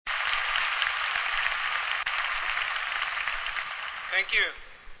Thank you.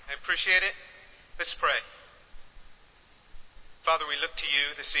 I appreciate it. Let's pray. Father, we look to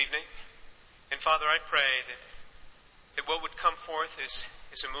you this evening. And Father, I pray that what would come forth is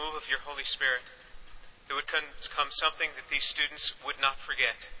a move of your Holy Spirit. There would come something that these students would not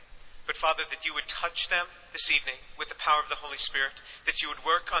forget. But Father, that you would touch them this evening with the power of the Holy Spirit, that you would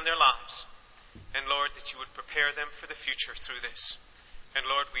work on their lives. And Lord, that you would prepare them for the future through this. And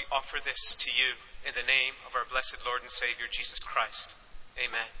Lord, we offer this to you in the name of our blessed Lord and Savior, Jesus Christ.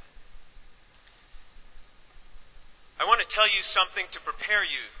 Amen. I want to tell you something to prepare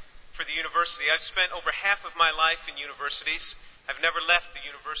you for the university. I've spent over half of my life in universities. I've never left the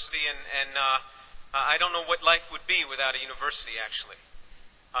university, and I don't know what life would be without a university, actually.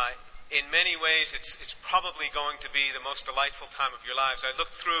 In many ways, it's probably going to be the most delightful time of your lives. I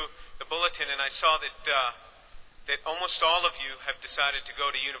looked through the bulletin and I saw that almost all of you have decided to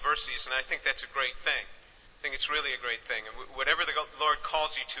go to universities, and I think that's a great thing. I think it's really a great thing. And whatever the Lord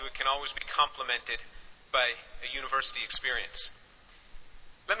calls you to, it can always be complemented by a university experience.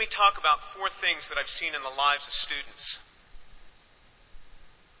 Let me talk about 4 things that I've seen in the lives of students.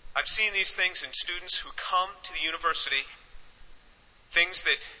 I've seen these things in students who come to the university, things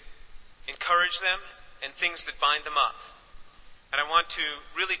that encourage them and things that bind them up. And I want to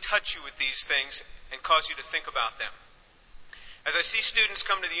really touch you with these things and cause you to think about them. As I see students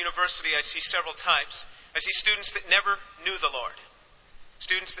come to the university, I see several types. I see students that never knew the Lord.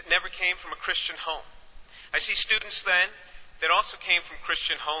 Students that never came from a Christian home. I see students then that also came from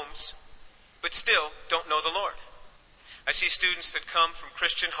Christian homes, but still don't know the Lord. I see students that come from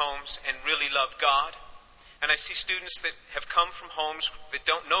Christian homes and really love God. And I see students that have come from homes that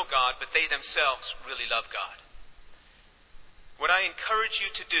don't know God, but they themselves really love God. What I encourage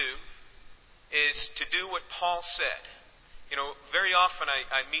you to do is to do what Paul said. You know, very often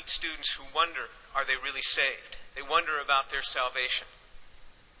I meet students who wonder, are they really saved? They wonder about their salvation.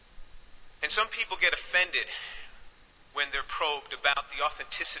 And some people get offended when they're probed about the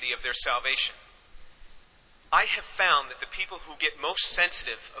authenticity of their salvation. I have found that the people who get most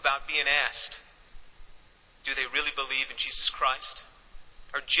sensitive about being asked, do they really believe in Jesus Christ,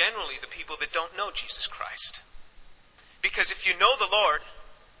 are generally the people that don't know Jesus Christ. Because if you know the Lord,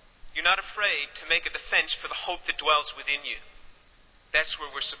 you're not afraid to make a defense for the hope that dwells within you. That's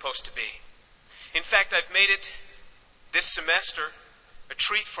where we're supposed to be. In fact, I've made it this semester a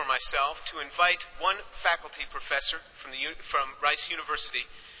treat for myself to invite one faculty professor from Rice University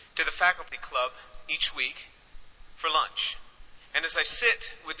to the faculty club each week for lunch. And as I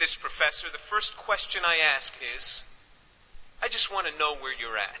sit with this professor, the first question I ask is, I just want to know where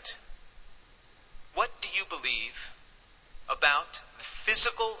you're at. What do you believe about the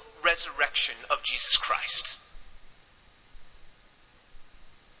physical resurrection of Jesus Christ?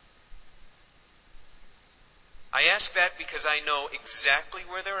 I ask that because I know exactly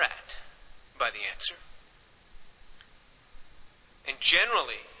where they're at by the answer. And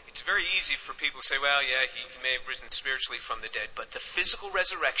generally, it's very easy for people to say, well, yeah, he may have risen spiritually from the dead, but the physical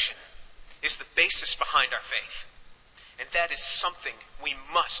resurrection is the basis behind our faith. And that is something we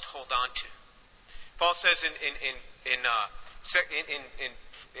must hold on to. Paul says in 2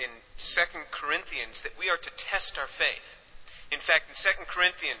 Corinthians that we are to test our faith. In fact, in 2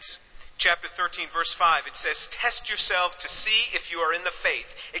 Corinthians chapter 13, verse 5, it says, test yourselves to see if you are in the faith.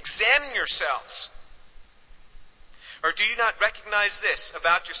 Examine yourselves. Or do you not recognize this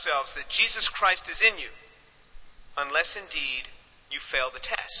about yourselves, that Jesus Christ is in you, unless indeed you fail the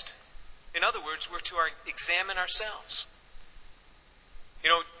test? In other words, we're to examine ourselves. You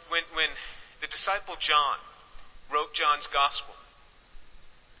know, when the disciple John wrote John's Gospel,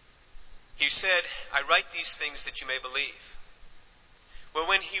 he said, I write these things that you may believe. Well,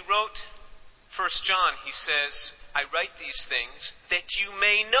 when he wrote 1 John, he says, I write these things that you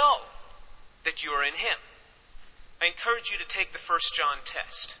may know that you are in him. I encourage you to take the 1 John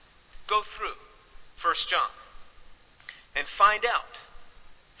test. Go through 1 John and find out.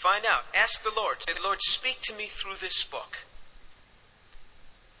 Find out. Ask the Lord. Say, Lord, speak to me through this book.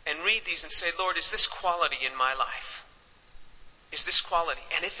 And read these and say, Lord, is this quality in my life? Is this quality?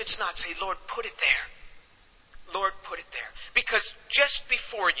 And if it's not, say, Lord, put it there. Lord, put it there. Because just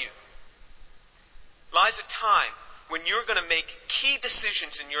before you lies a time when you're going to make key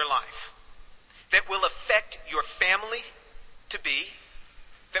decisions in your life that will affect your family to be,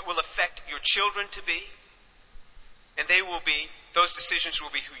 that will affect your children to be, and those decisions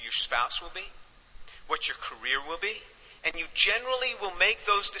will be who your spouse will be, what your career will be, and you generally will make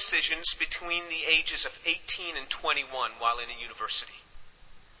those decisions between the ages of 18 and 21 while in a university.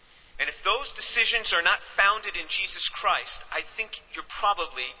 And if those decisions are not founded in Jesus Christ, I think you're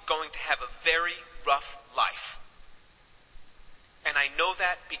probably going to have a very rough life. And I know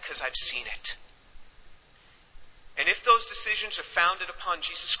that because I've seen it. And if those decisions are founded upon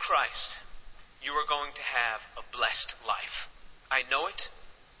Jesus Christ, you are going to have a blessed life. I know it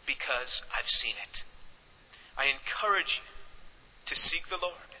because I've seen it. I encourage you to seek the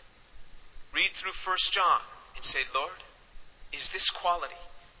Lord. Read through 1 John and say, Lord, is this quality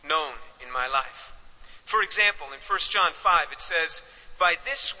known in my life? For example, in 1 John 5, it says, by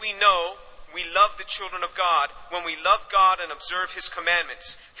this we know we love the children of God, when we love God and observe His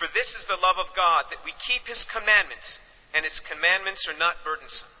commandments. For this is the love of God, that we keep His commandments, and His commandments are not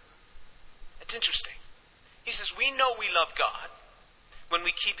burdensome. That's interesting. He says, we know we love God when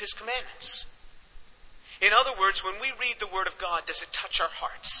we keep His commandments. In other words, when we read the Word of God, does it touch our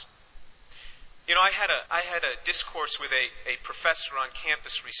hearts? You know, I had a discourse with a professor on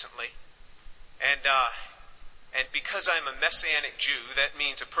campus recently, and because I'm a Messianic Jew, that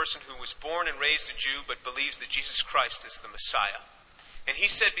means a person who was born and raised a Jew but believes that Jesus Christ is the Messiah. And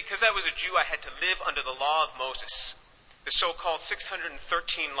he said, because I was a Jew, I had to live under the law of Moses, the so-called 613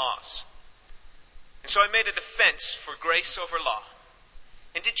 laws. And so I made a defense for grace over law.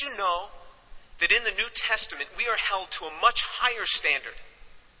 And did you know that in the New Testament we are held to a much higher standard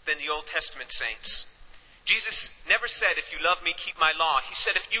than the Old Testament saints? Jesus never said, if you love me, keep my law. He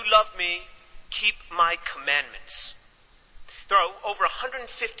said, if you love me, keep my commandments. There are over 150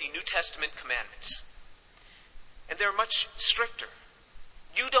 New Testament commandments. And they're much stricter.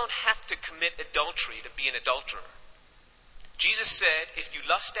 You don't have to commit adultery to be an adulterer. Jesus said, if you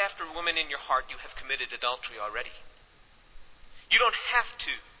lust after a woman in your heart, you have committed adultery already. You don't have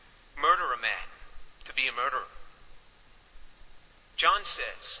to murder a man to be a murderer. John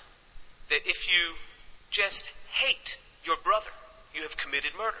says that if you just hate your brother, you have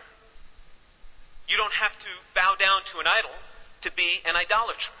committed murder. You don't have to bow down to an idol to be an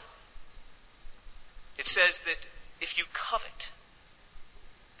idolater. It says that if you covet,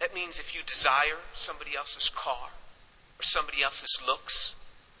 that means if you desire somebody else's car or somebody else's looks,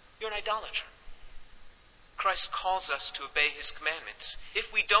 you're an idolater. Christ calls us to obey His commandments. If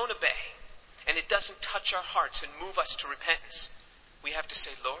we don't obey, and it doesn't touch our hearts and move us to repentance, we have to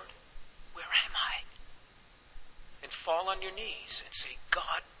say, Lord, where am I? And fall on your knees and say,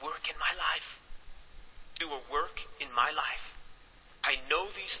 God, work in my life. Do a work in my life. I know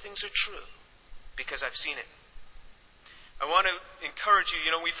these things are true because I've seen it. I want to encourage you,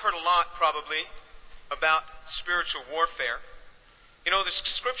 we've heard a lot probably about spiritual warfare. The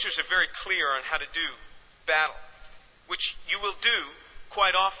scriptures are very clear on how to do battle, which you will do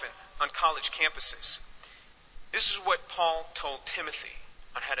quite often on college campuses. This is what Paul told Timothy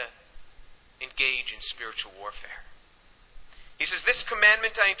on how to engage in spiritual warfare. He says, this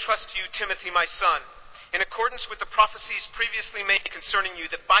commandment I entrust to you, Timothy, my son, in accordance with the prophecies previously made concerning you,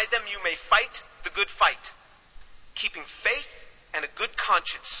 that by them you may fight the good fight, keeping faith and a good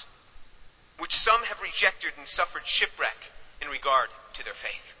conscience, which some have rejected and suffered shipwreck in regard to their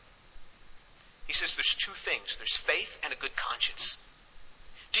faith. He says there's two things. There's faith and a good conscience.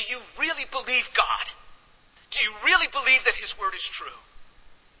 Do you really believe God? Do you really believe that His Word is true?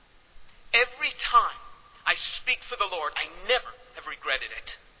 Every time I speak for the Lord, I never have regretted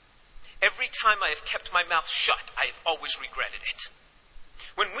it. Every time I have kept my mouth shut, I have always regretted it.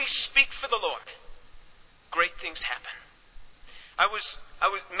 When we speak for the Lord, great things happen. I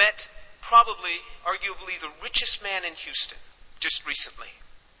met probably, arguably, the richest man in Houston just recently.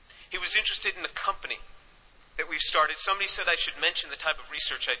 He was interested in a company that we've started. Somebody said I should mention the type of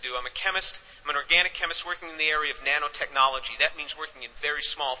research I do. I'm a chemist. I'm an organic chemist working in the area of nanotechnology. That means working in very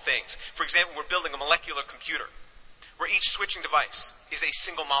small things. For example, we're building a molecular computer where each switching device is a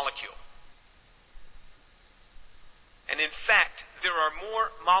single molecule. And in fact, there are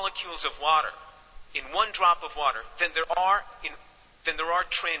more molecules of water in one drop of water than there are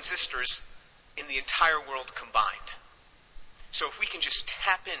transistors in the entire world combined. So if we can just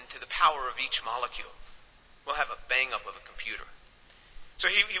tap into the power of each molecule, we'll have a bang up of a computer. So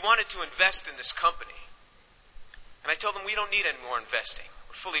he wanted to invest in this company. And I told him, we don't need any more investing.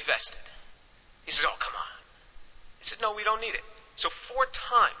 We're fully vested. He says, oh, come on. I said, no, we don't need it. So 4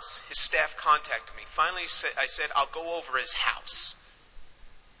 times his staff contacted me. Finally, I said, I'll go over his house.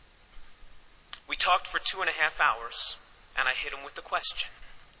 We talked for 2.5 hours, and I hit him with the question.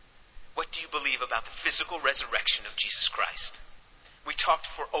 What do you believe about the physical resurrection of Jesus Christ? We talked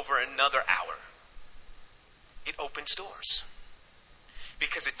for over another hour. It opens doors.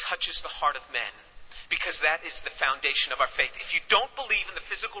 Because it touches the heart of men. Because that is the foundation of our faith. If you don't believe in the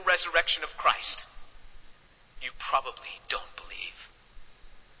physical resurrection of Christ, you probably don't believe.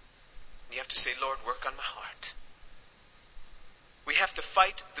 You have to say, Lord, work on my heart. We have to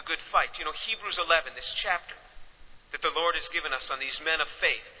fight the good fight. Hebrews 11, this chapter, that the Lord has given us on these men of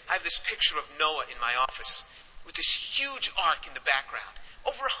faith. I have this picture of Noah in my office with this huge ark in the background.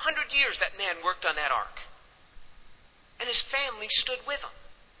 Over 100 years that man worked on that ark. And his family stood with him.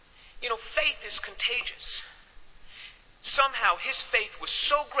 You know, faith is contagious. Somehow his faith was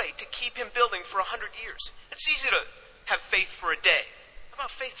so great to keep him building for 100 years. It's easy to have faith for a day. How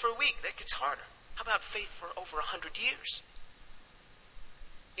about faith for a week? That gets harder. How about faith for over 100 years?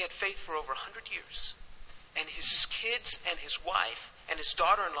 He had faith for over 100 years. And his kids and his wife and his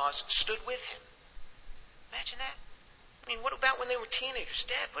daughter-in-laws stood with him. Imagine that. I mean, what about when they were teenagers?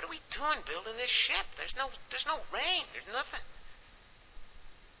 Dad, what are we doing building this ship? There's no rain. There's nothing.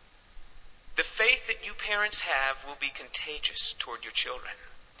 The faith that you parents have will be contagious toward your children.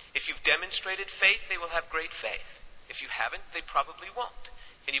 If you've demonstrated faith, they will have great faith. If you haven't, they probably won't.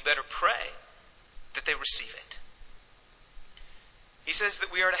 And you better pray that they receive it. He says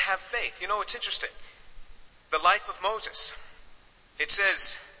that we are to have faith. You know, it's interesting. The life of Moses. It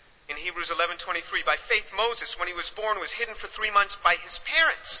says in Hebrews 11:23, by faith Moses, when he was born, was hidden for 3 months by his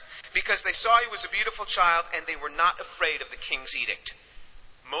parents because they saw he was a beautiful child and they were not afraid of the king's edict.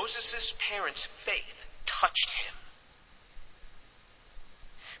 Moses' parents' faith touched him.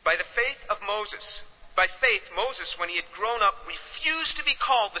 By faith, Moses, when he had grown up, refused to be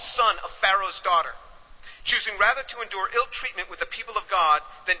called the son of Pharaoh's daughter, choosing rather to endure ill treatment with the people of God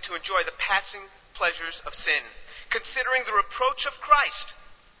than to enjoy the passing pleasures of sin, considering the reproach of Christ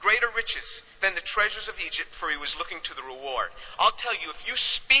greater riches than the treasures of Egypt, for he was looking to the reward. I'll tell you, if you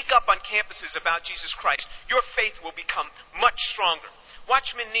speak up on campuses about Jesus Christ, your faith will become much stronger.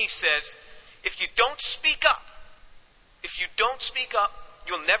 Watchman Nee says, if you don't speak up,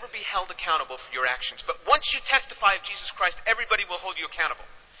 you'll never be held accountable for your actions. But once you testify of Jesus Christ, everybody will hold you accountable.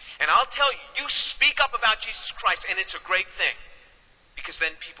 And I'll tell you, you speak up about Jesus Christ, and it's a great thing, because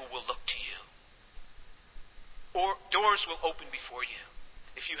then people will look to you. Or doors will open before you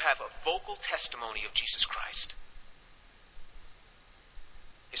if you have a vocal testimony of Jesus Christ.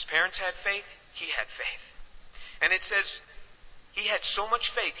 His parents had faith, he had faith. And it says he had so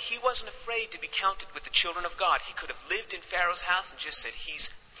much faith, he wasn't afraid to be counted with the children of God. He could have lived in Pharaoh's house and just said he's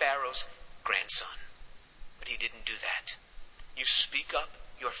Pharaoh's grandson. But he didn't do that. You speak up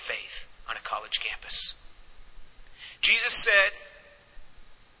your faith on a college campus. Jesus said,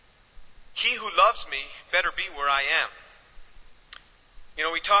 he who loves me better be where I am. You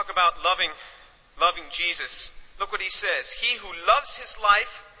know, we talk about loving Jesus. Look what he says. He who loves his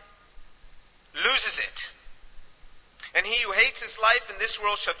life loses it. And he who hates his life in this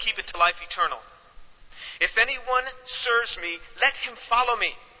world shall keep it to life eternal. If anyone serves me, let him follow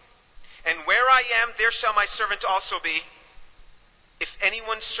me. And where I am, there shall my servant also be. If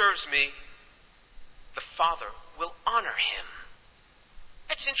anyone serves me, the Father will honor him.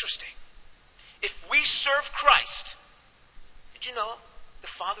 That's interesting. If we serve Christ, did you know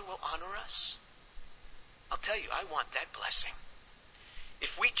the Father will honor us? I'll tell you, I want that blessing. If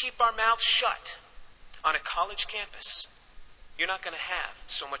we keep our mouths shut on a college campus, you're not going to have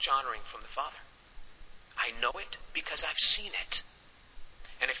so much honoring from the Father. I know it because I've seen it.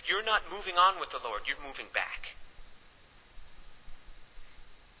 And if you're not moving on with the Lord, you're moving back.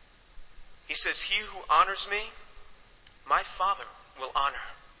 He says, he who honors me, my Father will honor.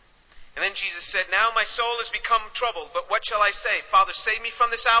 And then Jesus said, now my soul has become troubled, but what shall I say? Father, save me from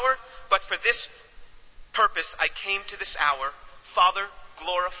this hour, but for this purpose I came to this hour. Father,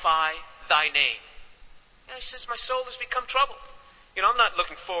 glorify thy name. And he says, my soul has become troubled. You know, I'm not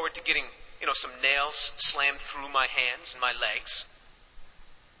looking forward to getting, some nails slammed through my hands and my legs.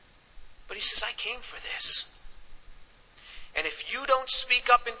 But he says, I came for this. And if you don't speak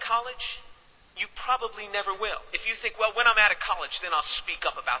up in college, you probably never will. If you think, well, when I'm out of college, then I'll speak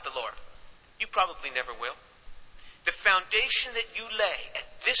up about the Lord. You probably never will. The foundation that you lay at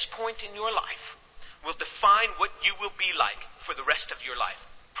this point in your life will define what you will be like for the rest of your life.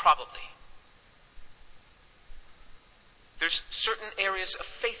 Probably. There's certain areas of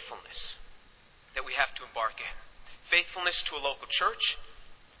faithfulness that we have to embark in. Faithfulness to a local church.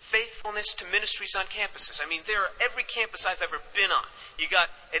 Faithfulness to ministries on campuses. I mean, every campus I've ever been on, you got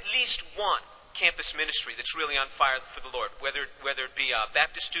at least one campus ministry that's really on fire for the Lord. Whether it be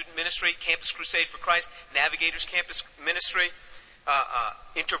Baptist Student Ministry, Campus Crusade for Christ, Navigators Campus Ministry,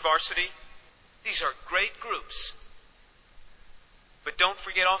 InterVarsity. These are great groups. But don't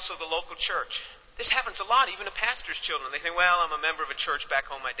forget also the local church. This happens a lot, even to pastors' children. They think, well, I'm a member of a church back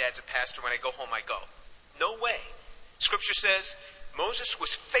home. My dad's a pastor. When I go home, I go. No way. Scripture says Moses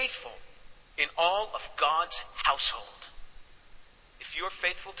was faithful in all of God's household. If you are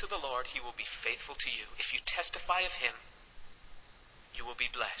faithful to the Lord, he will be faithful to you. If you testify of him, you will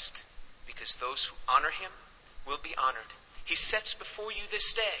be blessed. Because those who honor him will be honored. He sets before you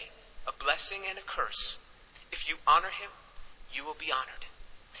this day a blessing and a curse. If you honor him, you will be honored.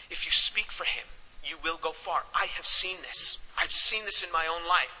 If you speak for him, you will go far. I have seen this. I've seen this in my own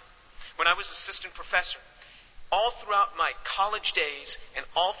life. When I was assistant professor, all throughout my college days and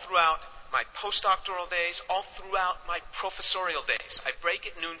all throughout my postdoctoral days, all throughout my professorial days, I break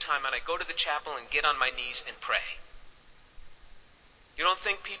at noontime and I go to the chapel and get on my knees and pray. You don't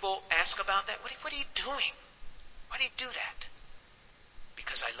think people ask about that? What are you doing? Why do you do that?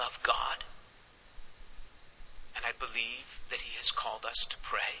 Because I love God and I believe that he has called us to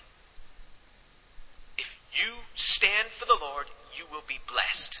pray. If you stand for the Lord, you will be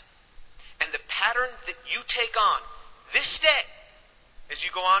blessed. And the pattern that you take on this day, as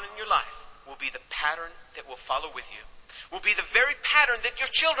you go on in your life, will be the pattern that will follow with you. Will be the very pattern that your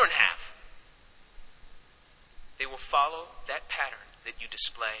children have. They will follow that pattern that you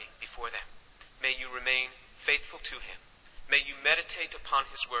display before them. May you remain faithful to him. May you meditate upon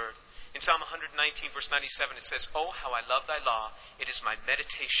his word. In Psalm 119, verse 97, it says, "Oh, how I love thy law. It is my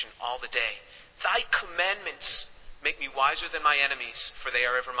meditation all the day. Thy commandments make me wiser than my enemies, for they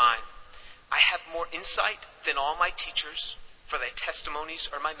are ever mine. I have more insight than all my teachers, for thy testimonies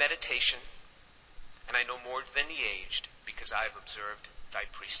are my meditation. And I know more than the aged, because I have observed thy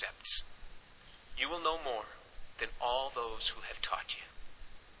precepts." You will know more than all those who have taught you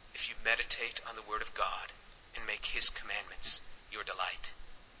if you meditate on the word of God and make his commandments your delight.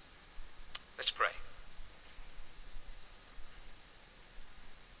 Let's pray.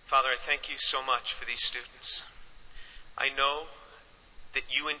 Father, I thank you so much for these students. I know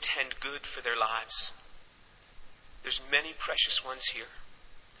that you intend good for their lives. There's many precious ones here.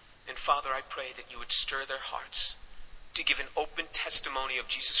 And Father, I pray that you would stir their hearts to give an open testimony of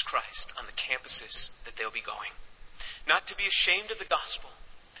Jesus Christ on the campuses that they'll be going. Not to be ashamed of the gospel.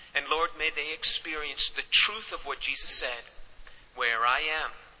 And Lord, may they experience the truth of what Jesus said. Where I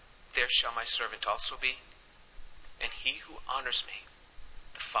am, there shall my servant also be. And he who honors me,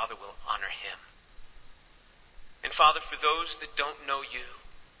 the Father will honor him. And Father, for those that don't know you,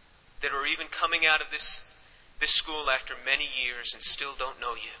 that are even coming out of this school after many years and still don't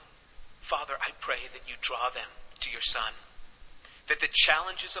know you, Father, I pray that you draw them to your Son. That the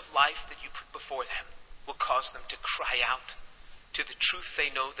challenges of life that you put before them will cause them to cry out to the truth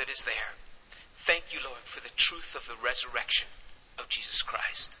they know that is there. Thank you, Lord, for the truth of the resurrection of Jesus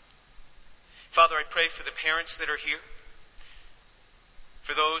Christ. Father, I pray for the parents that are here,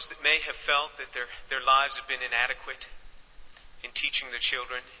 for those that may have felt that their lives have been inadequate in teaching their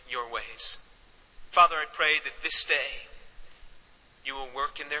children your ways. Father, I pray that this day you will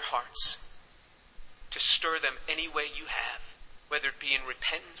work in their hearts to stir them any way you have, whether it be in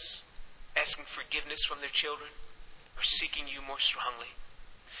repentance, asking forgiveness from their children, or seeking you more strongly.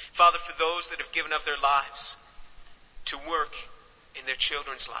 Father, for those that have given up their lives to work in their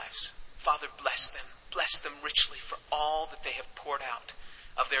children's lives, Father, bless them. Bless them richly for all that they have poured out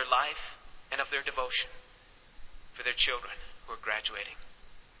of their life and of their devotion for their children who are graduating.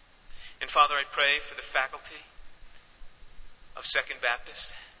 And Father, I pray for the faculty of Second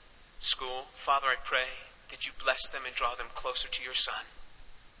Baptist School. Father, I pray that you bless them and draw them closer to your Son.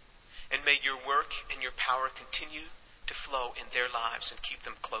 And may your work and your power continue to flow in their lives and keep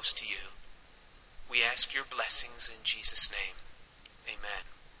them close to you. We ask your blessings in Jesus' name. Amen.